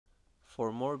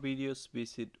For more videos,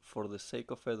 visit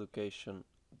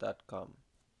forthesakeofeducation.com.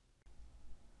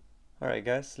 Alright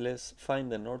guys, let's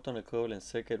find the Norton equivalent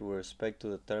circuit with respect to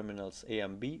the terminals A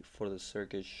and B for the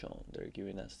circuit shown. They're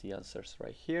giving us the answers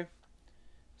right here.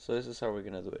 So this is how we're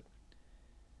going to do it.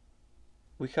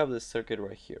 We have the circuit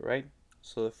right here, right?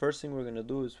 So the first thing we're going to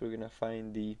do is we're going to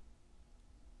find the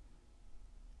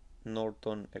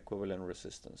Norton equivalent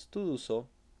resistance. To do so,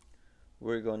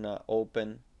 we're going to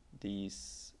open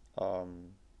this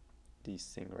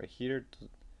thing right here.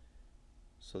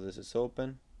 So this is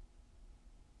open.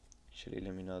 Actually,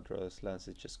 let me not draw this lines,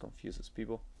 it just confuses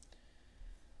people.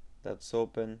 That's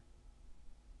open.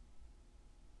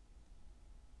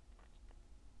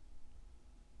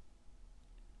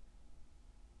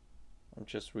 I'm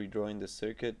just redrawing the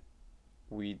circuit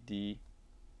with the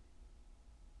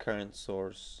current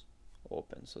source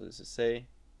open. So this is A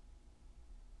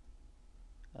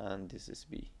and this is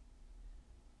B.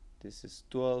 This is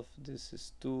 12, this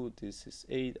is 2, this is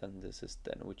 8, and this is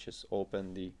 10, which is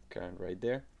open the current right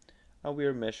there. And we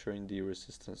are measuring the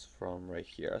resistance from right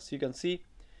here. As you can see,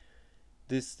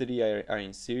 these three are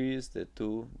in series, the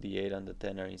 2, the 8, and the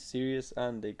 10 are in series,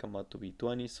 and they come out to be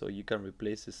 20, so you can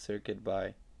replace this circuit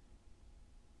by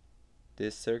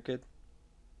this circuit.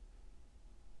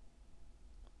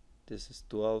 This is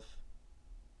 12,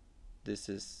 this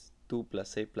is 2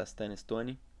 plus 8 plus 10 is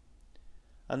 20,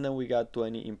 and then we got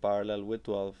 20 in parallel with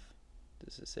 12.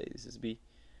 This is A, this is B,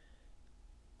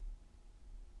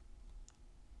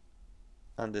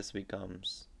 and this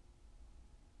becomes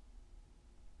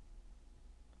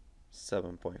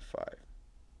 7.5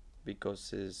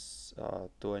 because it's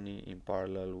 20 in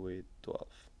parallel with 12,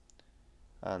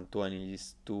 and 20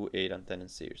 is 2, 8, and 10 in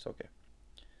series. Okay,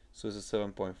 so this is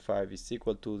 7.5 is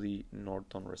equal to the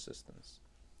Norton resistance.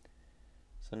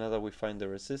 So now that we find the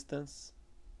resistance,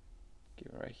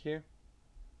 given right here,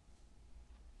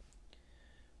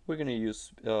 we're going to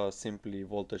use simply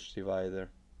voltage divider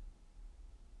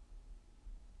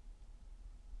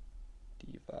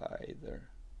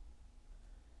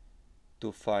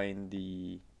to find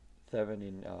the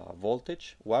Thevenin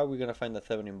voltage. Why are we going to find the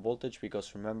Thevenin voltage?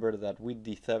 Because remember that with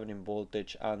the Thevenin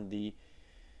voltage and the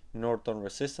Norton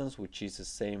resistance, which is the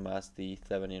same as the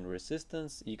Thevenin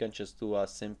resistance, you can just do a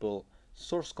simple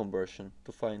source conversion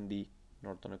to find the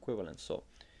Norton equivalent. So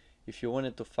if you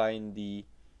wanted to find the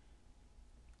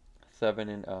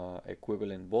Thevenin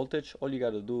equivalent voltage, all you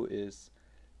got to do is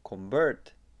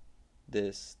convert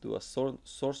this to a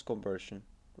source conversion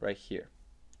right here.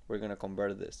 We're going to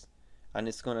convert this, and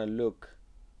it's going to look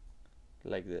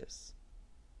like this: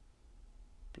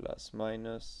 plus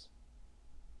minus,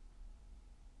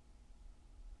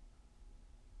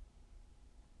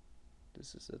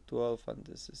 this is a 12, and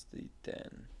this is the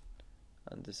 10,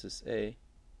 and this is A,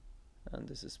 and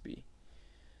this is B.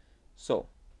 So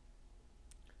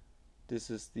this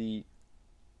is the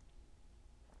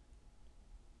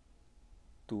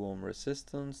 2 ohm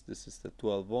resistance, this is the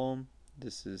 12 ohm,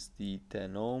 this is the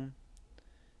 10 ohm.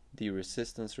 The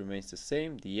resistance remains the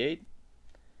same, the 8,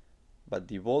 but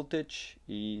the voltage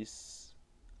is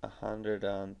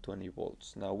 120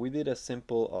 volts. Now we did a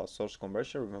simple source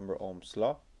conversion. Remember Ohm's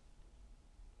law,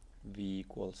 V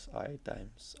equals I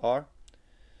times R.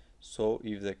 So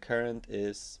if the current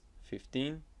is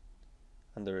 15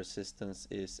 and the resistance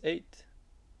is 8,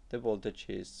 the voltage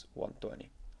is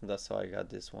 120. And that's how I got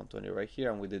this 120 right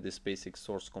here, and we did this basic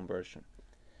source conversion.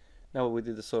 Now we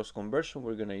did the source conversion,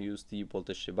 we're going to use the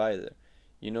voltage divider.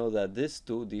 You know that this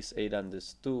 8 and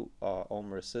this 2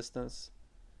 ohm resistance,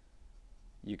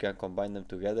 you can combine them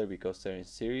together because they're in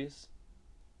series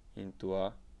into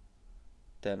a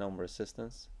 10 ohm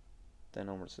resistance.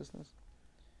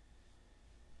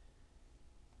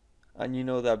 And you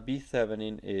know that B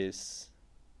Thevenin is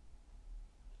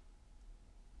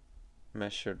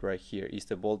measured right here, is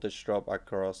the voltage drop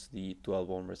across the 12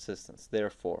 ohm resistance.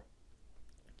 Therefore,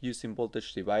 using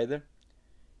voltage divider,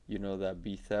 you know that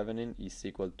B Thevenin is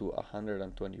equal to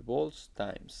 120 volts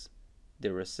times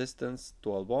the resistance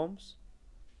 12 ohms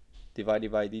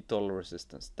divided by the total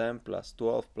resistance, 10 plus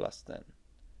 12 plus 10,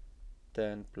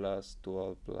 10 plus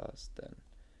 12 plus 10.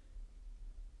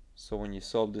 So when you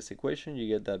solve this equation, you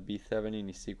get that B Thevenin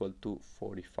is equal to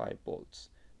 45 volts.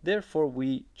 Therefore,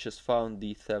 we just found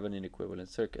the Thevenin equivalent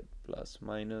circuit, plus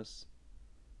minus,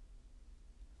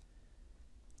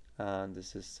 and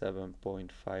this is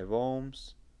 7.5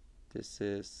 ohms, this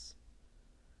is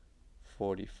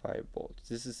 45 volts.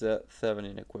 This is a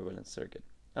Thevenin equivalent circuit,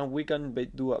 and we can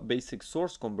do a basic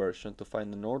source conversion to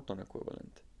find the Norton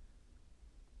equivalent.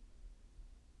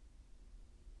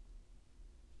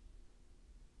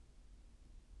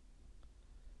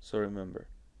 So remember,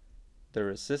 the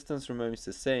resistance remains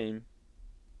the same.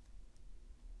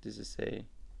 This is A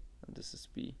and this is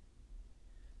B.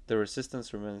 The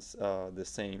resistance remains the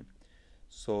same.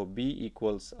 So B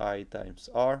equals I times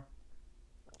R.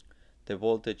 The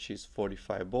voltage is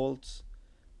 45 volts.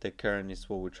 The current is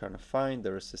what we're trying to find.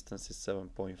 The resistance is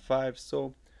 7.5.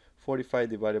 So 45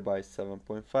 divided by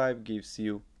 7.5 gives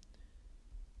you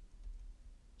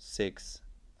 6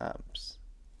 amps.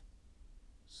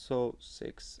 So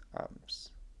 6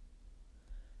 amps.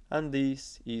 And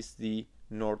this is the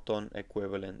Norton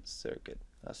equivalent circuit.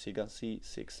 As you can see,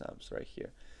 6 amps right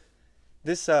here.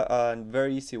 This is a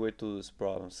very easy way to do this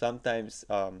problem. Sometimes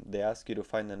they ask you to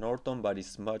find the Norton, but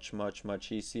it's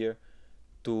much easier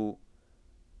to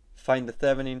find the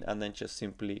Thevenin and then just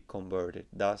simply convert it.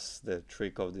 That's the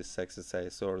trick of this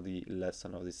exercise, or the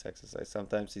lesson of this exercise.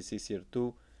 Sometimes it's easier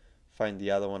to find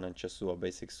the other one and just do a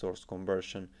basic source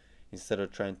conversion instead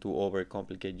of trying to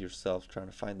overcomplicate yourself trying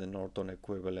to find the Norton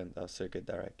equivalent circuit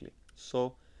directly.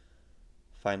 So,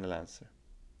 final answer.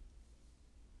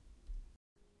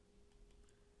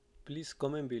 Please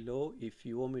comment below if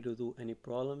you want me to do any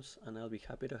problems, and I'll be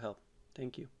happy to help.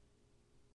 Thank you.